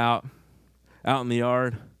out and about, out in the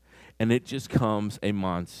yard, and it just comes a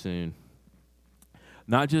monsoon.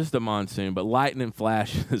 Not just a monsoon, but lightning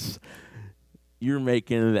flashes. You're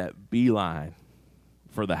making that beeline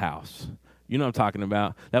for the house. You know what I'm talking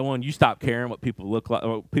about. That one, you stop caring what people look like,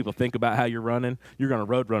 what people think about how you're running. You're going to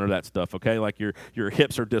road runner that stuff, okay? Like your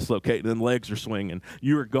hips are dislocated and legs are swinging.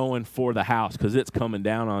 You are going for the house because it's coming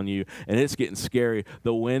down on you and it's getting scary.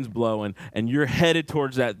 The wind's blowing and you're headed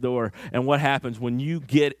towards that door. And what happens when you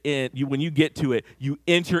get when you get to it, you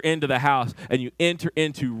enter into the house and you enter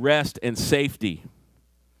into rest and safety.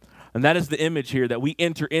 And that is the image here, that we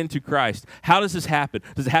enter into Christ. How does this happen?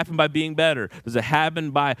 Does it happen by being better? Does it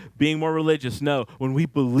happen by being more religious? No. When we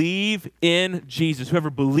believe in Jesus, whoever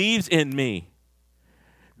believes in me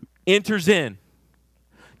enters in.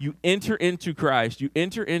 You enter into Christ. You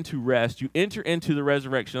enter into rest. You enter into the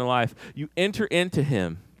resurrection of life. You enter into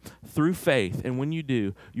him through faith. And when you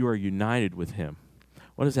do, you are united with him.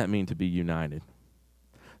 What does that mean to be united?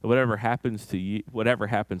 Whatever happens to you, whatever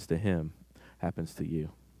happens to him, happens to you.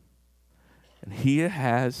 And he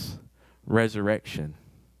has resurrection.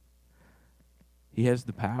 He has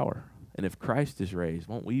the power. And if Christ is raised,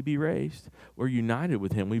 won't we be raised? We're united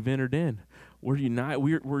with him. We've entered in. We're united.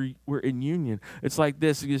 We're in union. It's like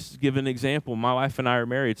this. Just to give an example. My wife and I are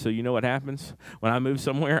married, so you know what happens? When I move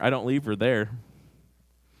somewhere, I don't leave her there.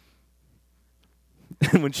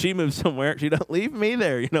 And when she moves somewhere, she don't leave me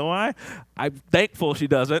there. You know why? I'm thankful she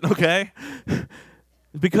doesn't, okay?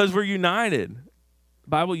 Because we're united. The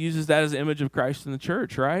Bible uses that as an image of Christ in the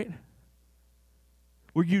church, right?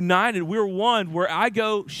 We're united. We're one. Where I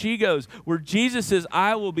go, she goes. Where Jesus says,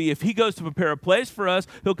 I will be. If he goes to prepare a place for us,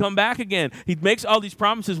 he'll come back again. He makes all these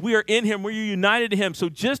promises. We are in him. We're united to him. So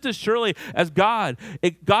just as surely as God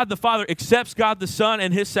the Father accepts God the Son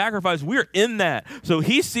and his sacrifice, we're in that. So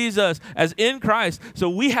he sees us as in Christ. So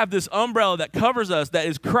we have this umbrella that covers us that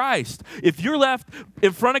is Christ. If you're left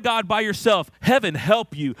in front of God by yourself, heaven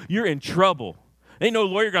help you. You're in trouble. Ain't no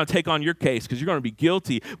lawyer going to take on your case because you're going to be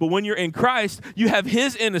guilty. But when you're in Christ, you have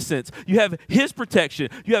his innocence. You have his protection.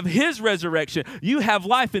 You have his resurrection. You have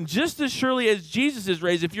life. And just as surely as Jesus is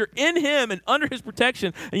raised, if you're in him and under his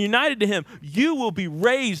protection and united to him, you will be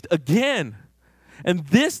raised again. And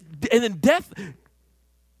then death,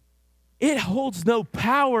 it holds no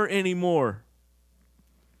power anymore.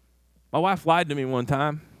 My wife lied to me one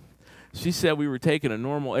time. She said we were taking a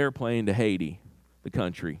normal airplane to Haiti, the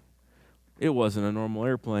country. It wasn't a normal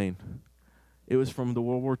airplane. It was from the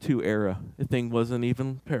World War II era. The thing wasn't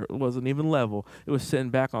even level. It was sitting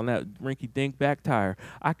back on that rinky-dink back tire.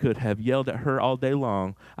 I could have yelled at her all day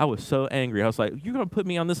long. I was so angry. I was like, you're going to put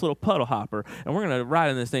me on this little puddle hopper, and we're going to ride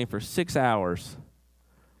in this thing for 6 hours.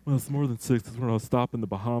 Well, it's more than 6 because we're going to stop in the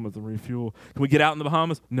Bahamas and refuel. Can we get out in the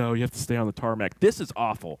Bahamas? No, you have to stay on the tarmac. This is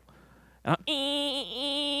awful.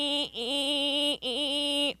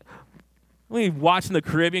 We watching the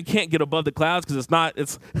Caribbean, can't get above the clouds because it's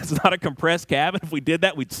not a compressed cabin. If we did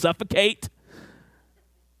that, we'd suffocate.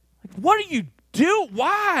 Like, what do you do?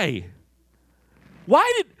 Why?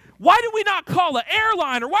 Why did we not call an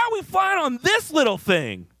airline, or why are we flying on this little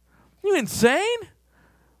thing? Are you insane?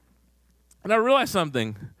 And I realized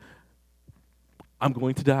something. I'm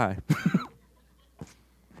going to die.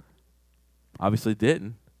 Obviously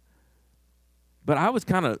didn't. But I was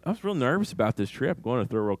real nervous about this trip, going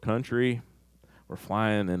to third world country. We're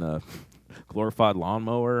flying in a glorified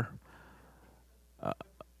lawnmower.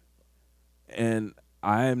 And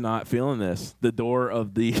I am not feeling this. The door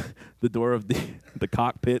of the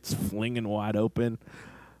cockpit's flinging wide open.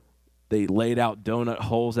 They laid out donut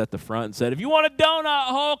holes at the front and said, if you want a donut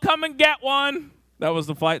hole, come and get one. That was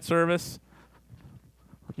the flight service.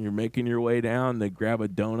 You're making your way down, they grab a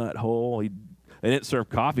donut hole. They didn't serve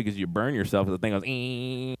coffee because you burn yourself. The thing goes,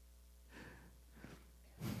 eeeh.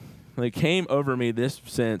 They came over me this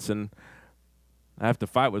sense, and I have to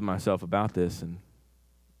fight with myself about this. And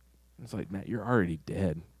it's like, Matt, you're already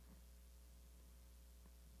dead.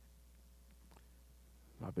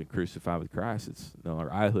 I've been crucified with Christ.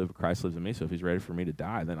 I live, Christ lives in me, so if he's ready for me to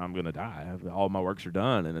die, then I'm going to die. All my works are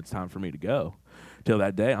done, and it's time for me to go. Till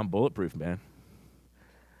that day, I'm bulletproof, man.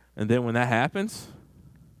 And then when that happens,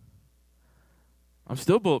 I'm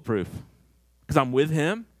still bulletproof because I'm with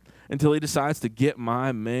him until he decides to get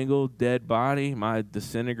my mangled, dead body, my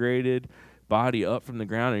disintegrated body up from the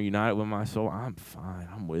ground and unite it with my soul. I'm fine.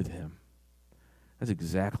 I'm with him. That's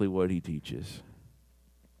exactly what he teaches.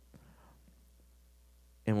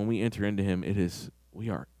 And when we enter into him, we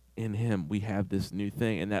are in him. We have this new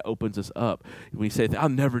thing, and that opens us up. We say, I'll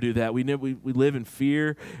never do that. We live in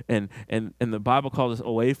fear, and the Bible calls us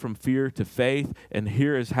away from fear to faith, and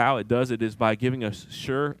here is how it does it, is by giving us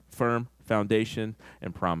sure, firm foundation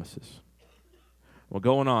and promises. Well,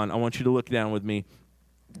 going on, I want you to look down with me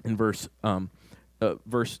in verse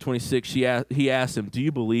 26. He asked him, do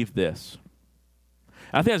you believe this?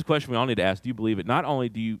 I think that's a question we all need to ask. Do you believe it? Not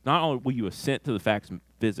only will you assent to the facts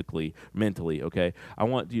physically, mentally, okay? I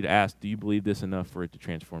want you to ask, do you believe this enough for it to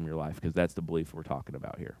transform your life? Because that's the belief we're talking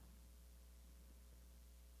about here.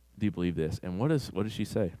 Do you believe this? And what does she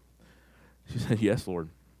say? She said, yes, Lord.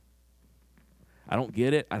 I don't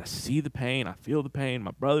get it. I see the pain. I feel the pain.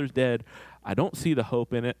 My brother's dead. I don't see the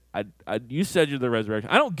hope in it. You said you're the resurrection.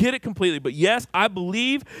 I don't get it completely, but yes, I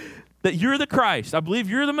believe that you're the Christ. I believe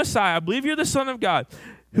you're the Messiah. I believe you're the Son of God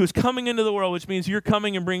who's coming into the world, which means you're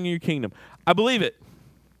coming and bringing your kingdom. I believe it.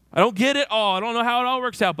 I don't get it all. I don't know how it all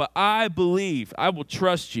works out, but I believe. I will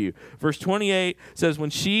trust you. Verse 28 says, when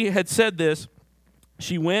she had said this,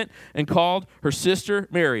 she went and called her sister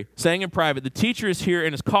Mary, saying in private, the teacher is here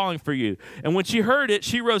and is calling for you. And when she heard it,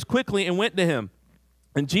 she rose quickly and went to him.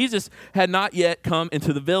 And Jesus had not yet come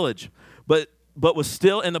into the village, but was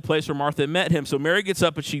still in the place where Martha had met him. So Mary gets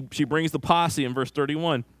up and she brings the posse in verse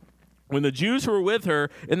 31. When the Jews who were with her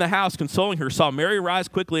in the house consoling her saw Mary rise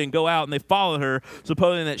quickly and go out, and they followed her,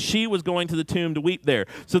 supposing that she was going to the tomb to weep there.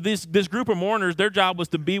 So this group of mourners, their job was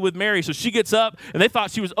to be with Mary. So she gets up, and they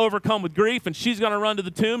thought she was overcome with grief, and she's going to run to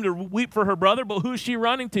the tomb to weep for her brother. But who's she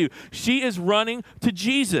running to? She is running to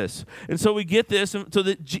Jesus. And so we get this. And so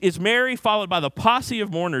it's Mary followed by the posse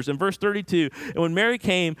of mourners in verse 32. And when Mary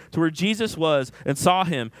came to where Jesus was and saw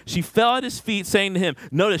him, she fell at his feet, saying to him,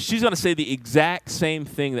 notice she's going to say the exact same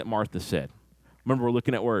thing that Martha said. Remember, we're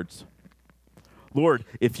looking at words. Lord,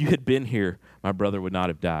 if you had been here, my brother would not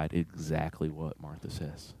have died. Exactly what Martha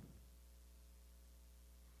says.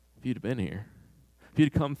 If you'd have been here, if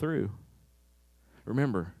you'd have come through.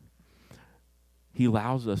 Remember, he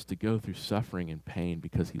allows us to go through suffering and pain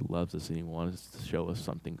because he loves us and he wants to show us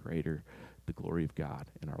something greater, the glory of God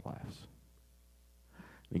in our lives.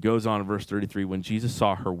 He goes on in verse 33, when Jesus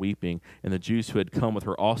saw her weeping, and the Jews who had come with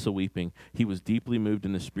her also weeping, he was deeply moved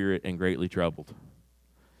in the spirit and greatly troubled.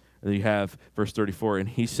 And then you have verse 34, and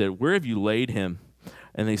he said, where have you laid him?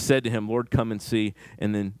 And they said to him, Lord, come and see.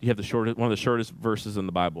 And then you have one of the shortest verses in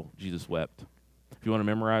the Bible, Jesus wept. If you want to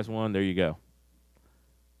memorize one, there you go.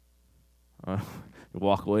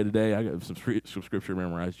 Walk away today, I got some scripture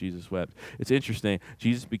memorized. Jesus wept. It's interesting.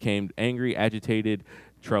 Jesus became angry, agitated,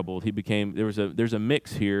 troubled. There's a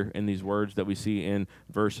mix here in these words that we see in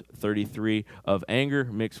verse 33 of anger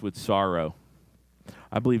mixed with sorrow.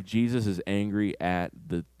 I believe Jesus is angry at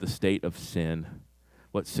the state of sin,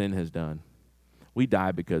 what sin has done. We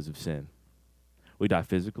die because of sin. We die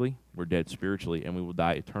physically, we're dead spiritually, and we will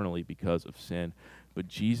die eternally because of sin. But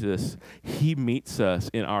Jesus, he meets us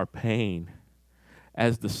in our pain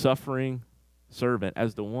as the suffering servant,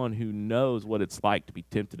 as the one who knows what it's like to be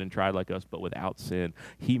tempted and tried like us, but without sin.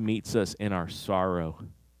 He meets us in our sorrow.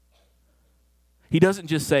 He doesn't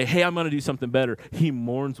just say, hey, I'm going to do something better. He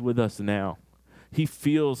mourns with us now. He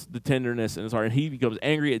feels the tenderness in his heart, and he becomes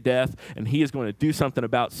angry at death, and he is going to do something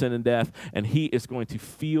about sin and death, and he is going to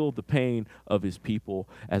feel the pain of his people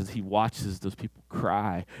as he watches those people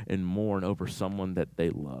cry and mourn over someone that they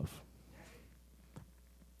love.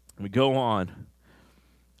 And we go on.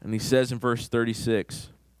 And he says in verse 36,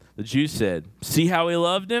 the Jews said, see how he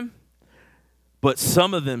loved him? But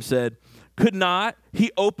some of them said, could not he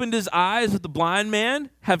opened his eyes that the blind man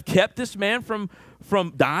have kept this man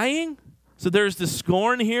from dying? So there's the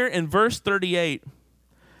scorn here in verse 38.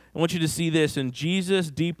 I want you to see this, and Jesus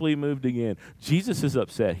deeply moved again. Jesus is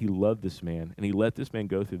upset. He loved this man, and he let this man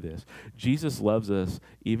go through this. Jesus loves us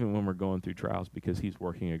even when we're going through trials because he's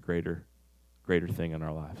working a greater thing in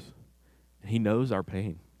our lives. He knows our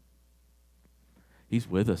pain. He's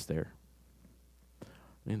with us there.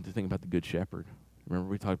 And to think about the Good Shepherd. Remember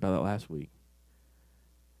we talked about that last week.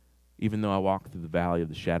 Even though I walk through the valley of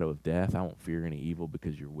the shadow of death, I won't fear any evil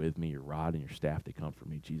because you're with me, your rod and your staff, they comfort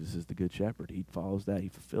me. Jesus is the Good Shepherd. He follows that. He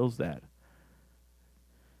fulfills that.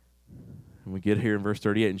 And we get here in verse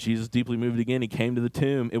 38, and Jesus deeply moved again. He came to the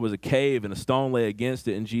tomb. It was a cave, and a stone lay against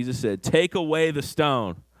it. And Jesus said, take away the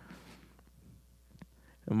stone.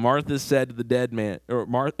 And Martha said to the dead man,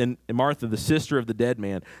 and Martha, the sister of the dead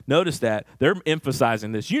man. Notice that. They're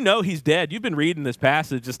emphasizing this. You know he's dead. You've been reading this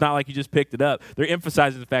passage. It's not like you just picked it up. They're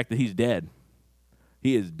emphasizing the fact that he's dead.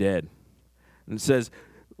 He is dead. And it says,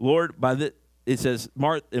 Lord,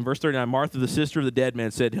 in verse 39, Martha, the sister of the dead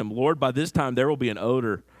man, said to him, Lord, by this time there will be an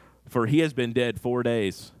odor, for he has been dead 4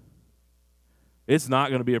 days. It's not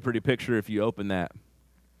going to be a pretty picture if you open that.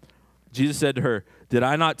 Jesus said to her, did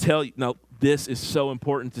I not tell you? No, this is so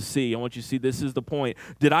important to see. I want you to see this is the point.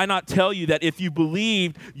 Did I not tell you that if you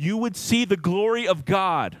believed, you would see the glory of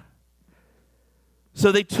God?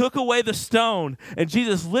 So they took away the stone, and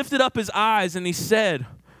Jesus lifted up his eyes, and he said,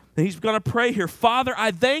 and he's going to pray here, Father,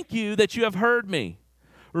 I thank you that you have heard me.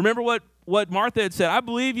 Remember what Martha had said. I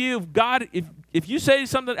believe you. If you say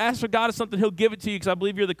something, ask for God of something, he'll give it to you because I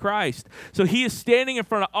believe you're the Christ. So he is standing in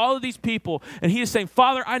front of all of these people, and he is saying,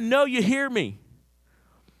 Father, I know you hear me.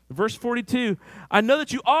 Verse 42, I know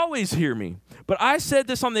that you always hear me, but I said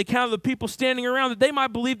this on the account of the people standing around, that they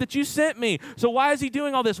might believe that you sent me. So why is he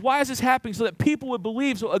doing all this? Why is this happening? So that people would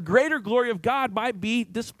believe, so a greater glory of God might be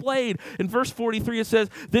displayed. In verse 43, it says,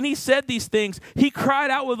 then he said these things. He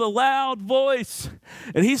cried out with a loud voice,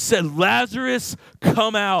 and he said, Lazarus,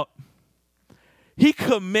 come out. He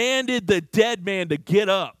commanded the dead man to get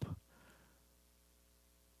up.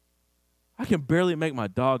 I can barely make my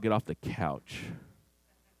dog get off the couch.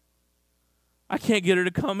 I can't get her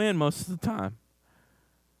to come in most of the time.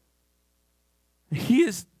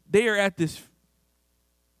 They are at this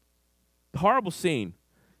horrible scene.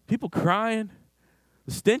 People crying.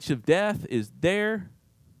 The stench of death is there.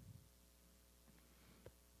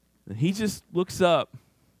 And he just looks up.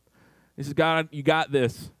 He says, God, you got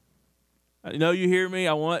this. I know you hear me.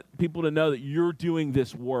 I want people to know that you're doing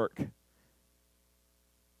this work.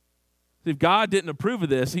 If God didn't approve of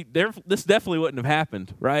this, this definitely wouldn't have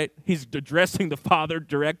happened, right? He's addressing the Father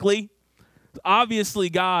directly.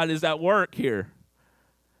 Obviously, God is at work here.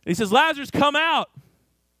 And he says, Lazarus, come out.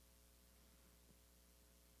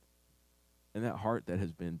 And that heart that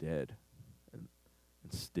has been dead and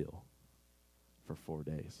still for 4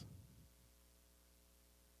 days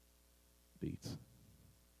beats.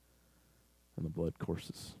 And the blood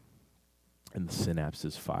courses. And the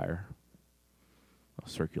synapses fire.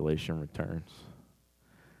 Circulation returns,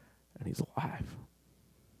 and he's alive.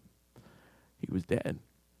 He was dead.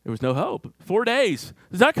 There was no hope. 4 days.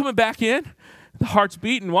 He's not coming back in. The heart's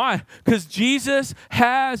beating. Why? Because Jesus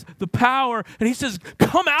has the power, and he says,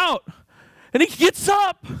 come out. And he gets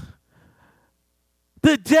up.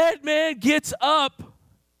 The dead man gets up.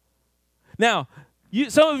 Now,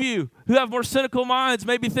 some of you who have more cynical minds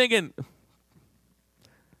may be thinking,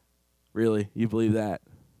 really? You believe that?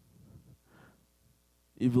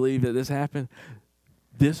 You believe that this happened?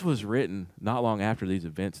 This was written not long after these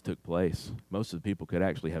events took place. Most of the people could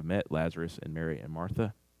actually have met Lazarus and Mary and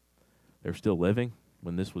Martha. They were still living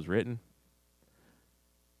when this was written,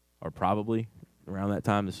 or probably around that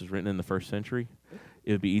time. This was written in the 1st century.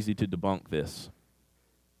 It would be easy to debunk this.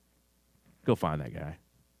 Go find that guy.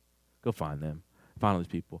 Go find them. Find all these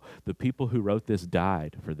people. The people who wrote this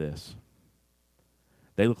died for this.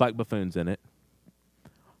 They look like buffoons in it.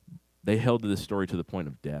 They held to this story to the point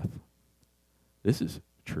of death. This is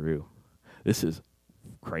true. This is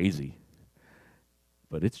crazy.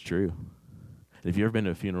 But it's true. And if you've ever been to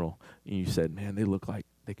a funeral and you said, man, they look like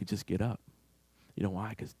they could just get up. You know why?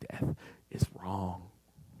 Because death is wrong.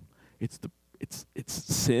 It's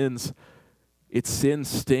sin's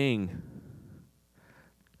sting.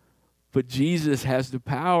 But Jesus has the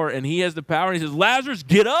power, and he has the power, and he says, Lazarus,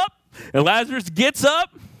 get up. And Lazarus gets up.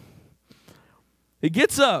 He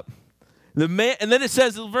gets up. The man, and then it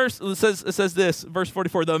says this, verse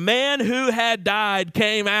 44, the man who had died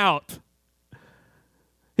came out.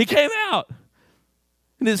 He came out.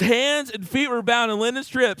 And his hands and feet were bound in linen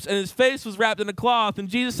strips, and his face was wrapped in a cloth. And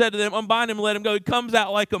Jesus said to them, unbind him and let him go. He comes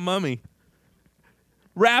out like a mummy.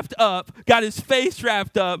 Wrapped up, got his face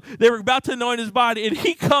wrapped up. They were about to anoint his body, and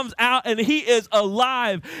he comes out, and he is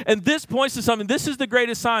alive. And this points to something. This is the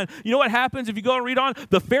greatest sign. You know what happens if you go and read on?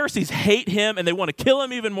 The Pharisees hate him, and they want to kill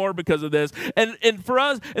him even more because of this. And for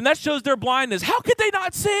us, and that shows their blindness. How could they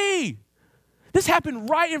not see? This happened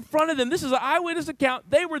right in front of them. This is an eyewitness account.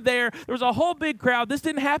 They were there. There was a whole big crowd. This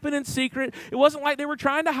didn't happen in secret. It wasn't like they were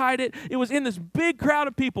trying to hide it. It was in this big crowd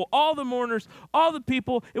of people, all the mourners, all the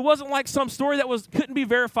people. It wasn't like some story that couldn't be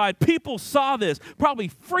verified. People saw this, probably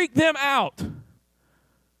freaked them out.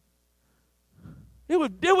 It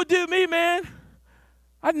would do me, man.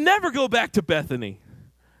 I'd never go back to Bethany.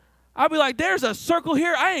 I'd be like, there's a circle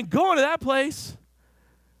here. I ain't going to that place.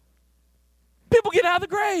 People get out of the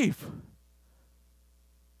grave.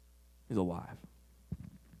 He's alive.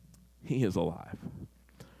 He is alive.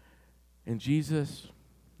 And Jesus,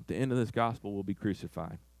 at the end of this gospel, will be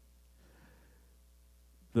crucified.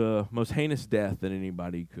 The most heinous death that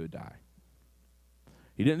anybody could die.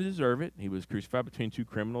 He didn't deserve it. He was crucified between two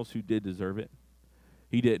criminals who did deserve it.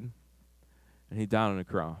 He didn't. And he died on a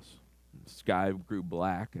cross. The sky grew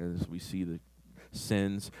black as we see the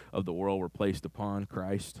sins of the world were placed upon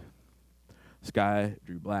Christ. The sky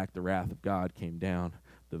grew black. The wrath of God came down.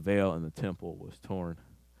 The veil in the temple was torn,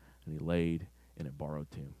 and he laid in a borrowed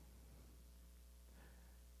tomb.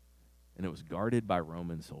 And it was guarded by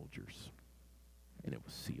Roman soldiers, and it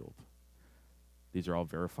was sealed. These are all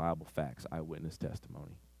verifiable facts, eyewitness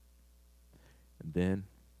testimony. And then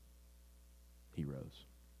he rose.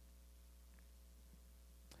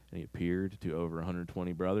 And he appeared to over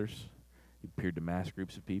 120 brothers. He appeared to mass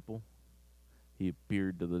groups of people. He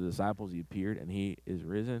appeared to the disciples. He appeared, and he is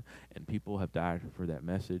risen, and people have died for that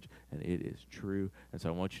message, and it is true. And so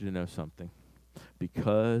I want you to know something.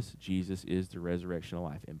 Because Jesus is the resurrection of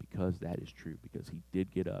life, and because that is true, because he did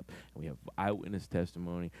get up, and we have eyewitness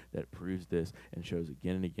testimony that proves this and shows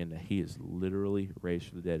again and again that he is literally raised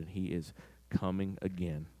from the dead, and he is coming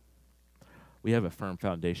again. We have a firm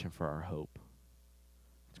foundation for our hope.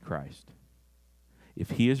 It's Christ.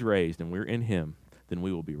 If he is raised and we're in him, then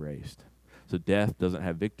we will be raised. So death doesn't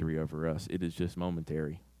have victory over us. It is just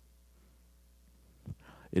momentary.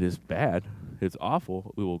 It is bad. It's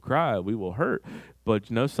awful. We will cry. We will hurt. But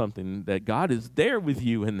you know something? That God is there with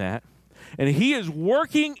you in that. And he is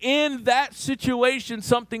working in that situation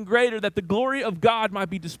something greater, that the glory of God might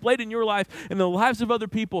be displayed in your life and the lives of other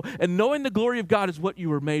people. And knowing the glory of God is what you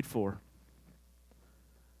were made for.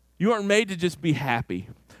 You aren't made to just be happy.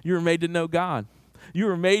 You were made to know God. You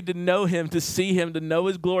were made to know him, to see him, to know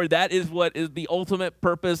his glory. That is what is the ultimate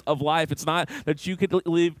purpose of life. It's not that you could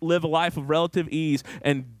live a life of relative ease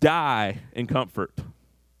and die in comfort.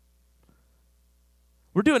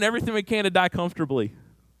 We're doing everything we can to die comfortably.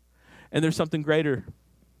 And there's something greater.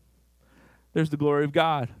 There's the glory of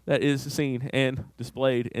God that is seen and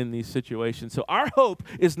displayed in these situations. So our hope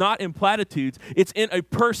is not in platitudes, it's in a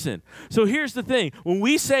person. So here's the thing. When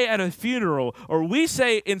we say at a funeral or we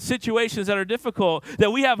say in situations that are difficult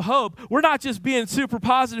that we have hope, we're not just being super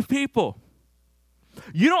positive people.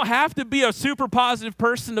 You don't have to be a super positive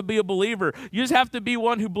person to be a believer. You just have to be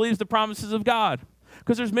one who believes the promises of God.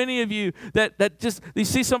 Because there's many of you that just, you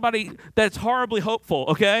see somebody that's horribly hopeful,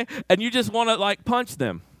 okay? And you just want to like punch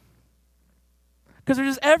them. Because they're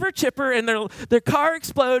just ever chipper and their car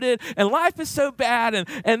exploded and life is so bad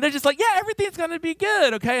and they're just like, yeah, everything's going to be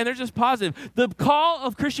good, okay? And they're just positive. The call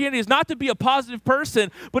of Christianity is not to be a positive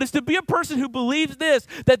person, but it's to be a person who believes this,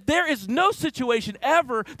 that there is no situation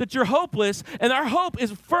ever that you're hopeless, and our hope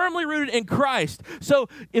is firmly rooted in Christ. So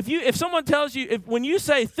if someone tells you, when you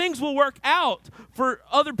say things will work out for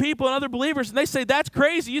other people and other believers, and they say that's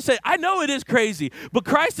crazy, you say, I know it is crazy, but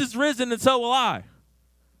Christ is risen and so will I.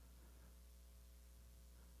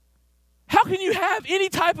 How can you have any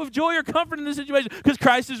type of joy or comfort in this situation? Because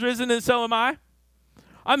Christ is risen and so am I.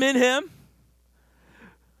 I'm in him.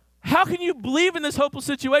 How can you believe in this hopeless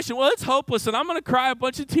situation? Well, it's hopeless, and I'm going to cry a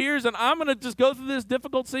bunch of tears, and I'm going to just go through this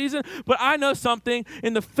difficult season. But I know something.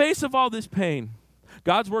 In the face of all this pain,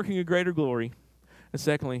 God's working a greater glory. And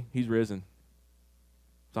secondly, he's risen.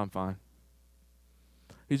 So I'm fine.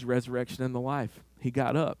 He's resurrection and the life. He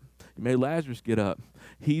got up. He made Lazarus get up.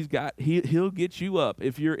 He'll get you up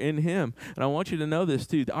if you're in him. And I want you to know this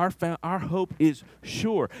too. Our hope is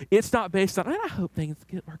sure. It's not based on, I hope things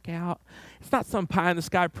work out. It's not some pie in the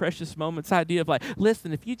sky precious moments idea of like,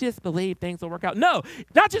 listen, if you just believe, things will work out. No,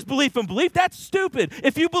 not just belief in belief. That's stupid.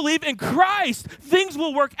 If you believe in Christ, things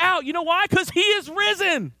will work out. You know why? Because he is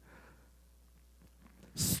risen.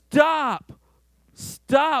 Stop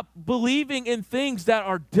believing in things that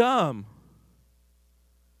are dumb.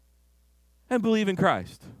 And believe in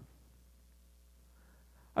Christ.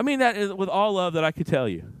 I mean that with all love that I could tell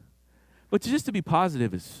you. But just to be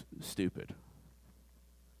positive is stupid.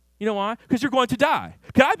 You know why? Because you're going to die.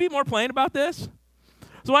 Can I be more plain about this?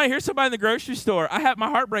 So when I hear somebody in the grocery store, my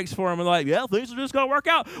heart breaks for them and like, yeah, things are just going to work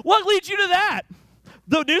out. What leads you to that?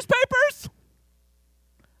 The newspapers?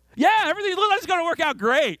 Yeah, everything looks like it's going to work out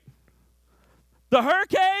great. The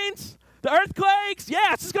hurricanes? The earthquakes?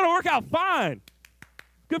 Yeah, it's just going to work out fine.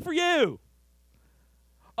 Good for you.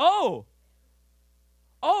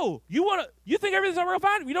 You think everything's gonna work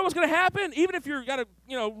fine? You know what's gonna happen? Even if you've got a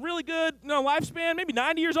really good lifespan, maybe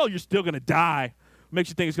 90 years old, you're still gonna die. Makes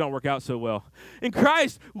you think it's gonna work out so well. In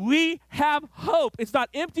Christ, we have hope. It's not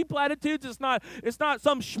empty platitudes. It's not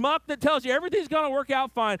some schmuck that tells you everything's gonna work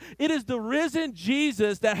out fine. It is the risen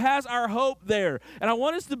Jesus that has our hope there. And I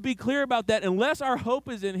want us to be clear about that. Unless our hope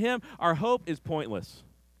is in him, our hope is pointless.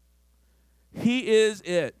 He is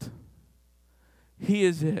it. He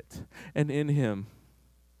is it. And in him,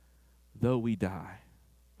 though we die,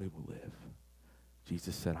 we will live.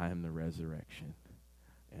 Jesus said, I am the resurrection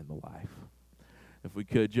and the life. If we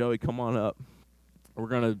could, Joey, come on up. We're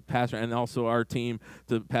going to pass, and also our team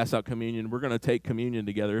to pass out communion. We're going to take communion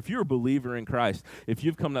together. If you're a believer in Christ, if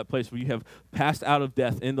you've come to that place where you have passed out of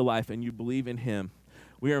death into life and you believe in him,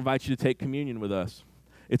 we invite you to take communion with us.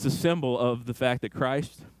 It's a symbol of the fact that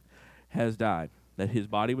Christ has died, that his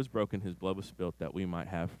body was broken, his blood was spilled, that we might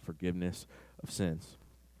have forgiveness of sins.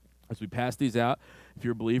 As we pass these out, if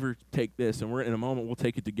you're a believer, take this, and in a moment, we'll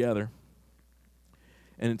take it together.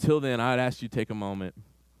 And until then, I'd ask you to take a moment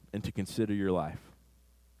and to consider your life.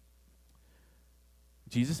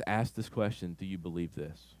 Jesus asked this question, do you believe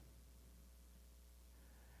this?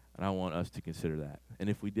 And I want us to consider that. And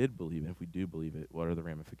if we did believe it, if we do believe it, what are the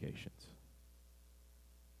ramifications?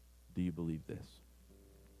 Do you believe this?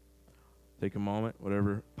 Take a moment,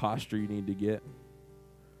 whatever posture you need to get.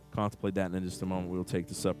 Contemplate that, and in just a moment we'll take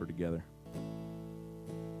the supper together.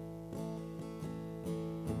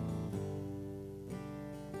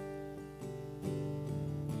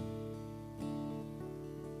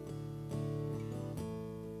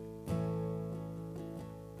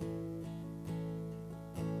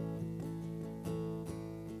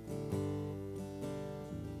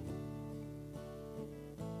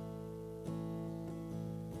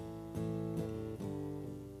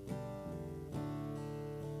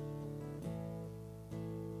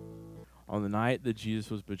 On the night that Jesus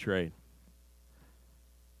was betrayed,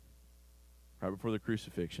 right before the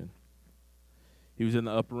crucifixion, he was in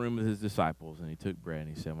the upper room with his disciples, and he took bread,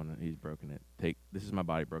 and he said, when he's broken it, this is my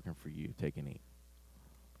body broken for you. Take and eat.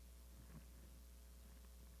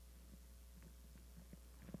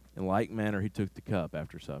 In like manner, he took the cup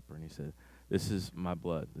after supper, and he said, this is my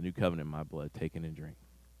blood, the new covenant in my blood. Take it and drink.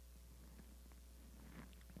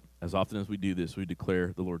 As often as we do this, we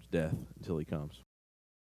declare the Lord's death until he comes.